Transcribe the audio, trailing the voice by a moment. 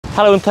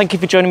Hello and thank you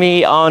for joining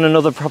me on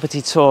another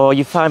property tour.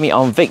 You find me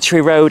on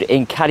Victory Road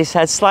in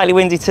Cadishead. Slightly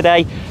windy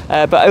today,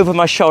 but over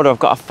my shoulder I've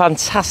got a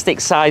fantastic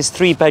size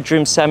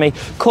 3-bedroom semi.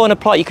 Corner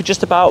plot, you could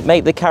just about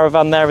make the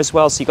caravan there as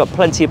well, so you've got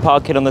plenty of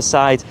parking on the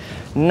side.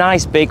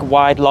 Nice big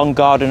wide long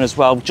garden as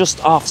well,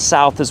 just off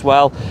south as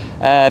well.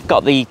 I've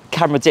got the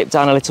camera dipped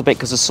down a little bit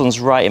because the sun's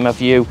right in my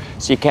view,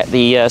 so you get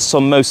the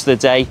sun most of the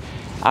day.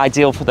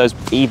 Ideal for those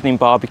evening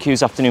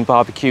barbecues, afternoon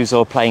barbecues,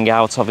 or playing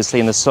out obviously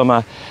in the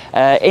summer.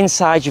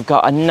 Inside you've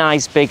got a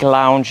nice big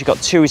lounge, you've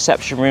got 2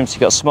 reception rooms,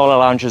 you've got a smaller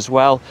lounge as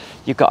well.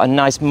 You've got a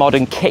nice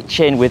modern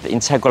kitchen with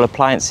integral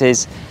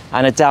appliances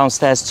and a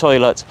downstairs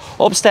toilet.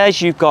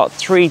 Upstairs you've got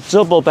 3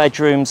 double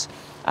bedrooms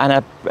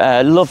and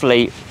a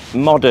lovely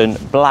modern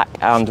black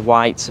and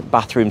white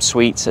bathroom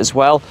suite as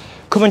well.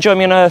 Come and join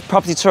me on a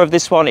property tour of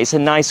this one. It's a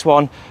nice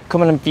one.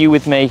 Come and view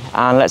with me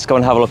and let's go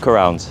and have a look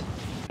around.